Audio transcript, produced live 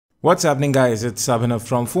What's happening guys, it's Abhinav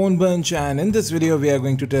from PhoneBunch, and in this video we are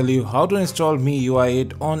going to tell you how to install MIUI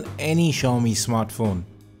 8 on any Xiaomi smartphone.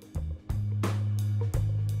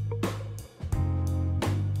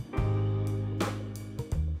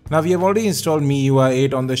 Now we have already installed MIUI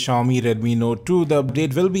 8 on the Xiaomi Redmi Note 2. The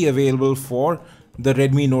update will be available for the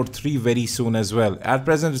Redmi Note 3 very soon as well. At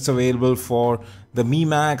present it's available for the Mi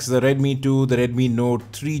Max, the Redmi 2, the Redmi Note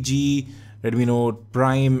 3G, Redmi Note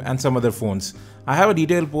Prime and some other phones. I have a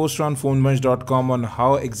detailed post on PhoneBunch.com on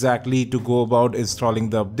how exactly to go about installing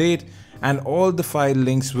the update, and all the file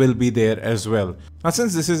links will be there as well. Now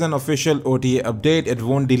since this is an official OTA update, it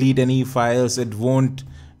won't delete any files, it won't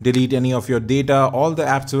delete any of your data, all the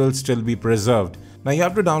apps will still be preserved. Now you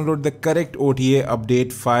have to download the correct OTA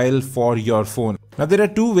update file for your phone. Now there are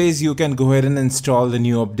two ways you can go ahead and install the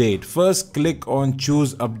new update. First, click on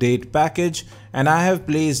choose update package, and I have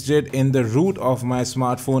placed it in the root of my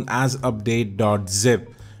smartphone as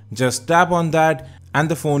update.zip. Just tap on that and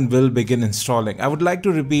the phone will begin installing. I would like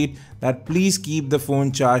to repeat that please keep the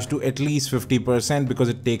phone charged to at least 50% because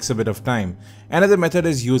it takes a bit of time. Another method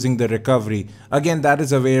is using the recovery. Again, that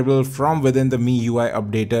is available from within the MIUI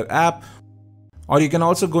Updater app. Or you can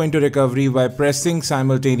also go into recovery by pressing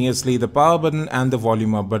simultaneously the power button and the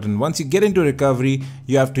volume up button. Once you get into recovery,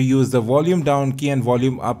 you have to use the volume down key and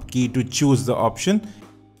volume up key to choose the option,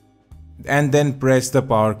 and then press the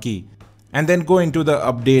power key. And then go into the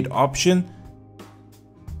update option,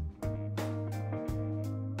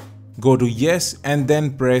 go to yes, and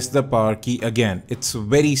then press the power key again. It's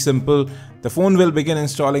very simple. The phone will begin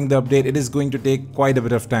installing the update. It is going to take quite a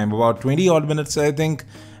bit of time, about 20 odd minutes I think.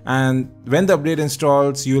 And when the update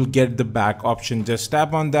installs, you'll get the back option. Just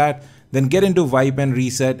tap on that, then get into wipe and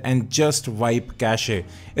reset and just wipe cache.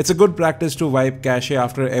 It's a good practice to wipe cache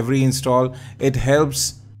after every install. It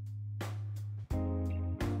helps.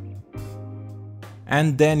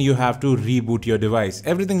 And then you have to reboot your device.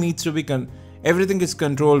 Everything needs to be Everything is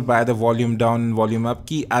controlled by the volume down and volume up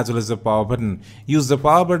key as well as the power button. Use the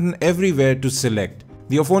power button everywhere to select.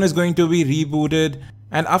 Your phone is going to be rebooted,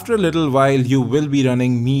 and after a little while you will be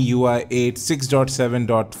running MIUI 8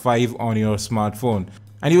 6.7.5 on your smartphone.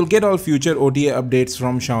 And you'll get all future OTA updates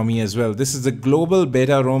from Xiaomi as well. This is the global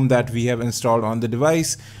beta ROM that we have installed on the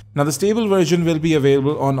device. Now the stable version will be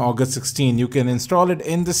available on August 16. You can install it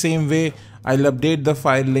in the same way. I'll update the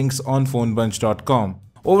file links on PhoneBunch.com.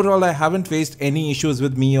 Overall, I haven't faced any issues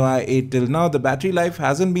with MIUI 8 till now. The battery life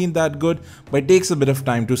hasn't been that good, but it takes a bit of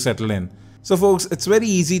time to settle in. So folks, it's very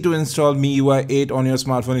easy to install MIUI 8 on your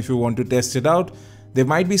smartphone if you want to test it out. There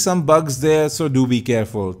might be some bugs there, so do be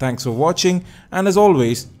careful. Thanks for watching, and as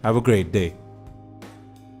always, have a great day.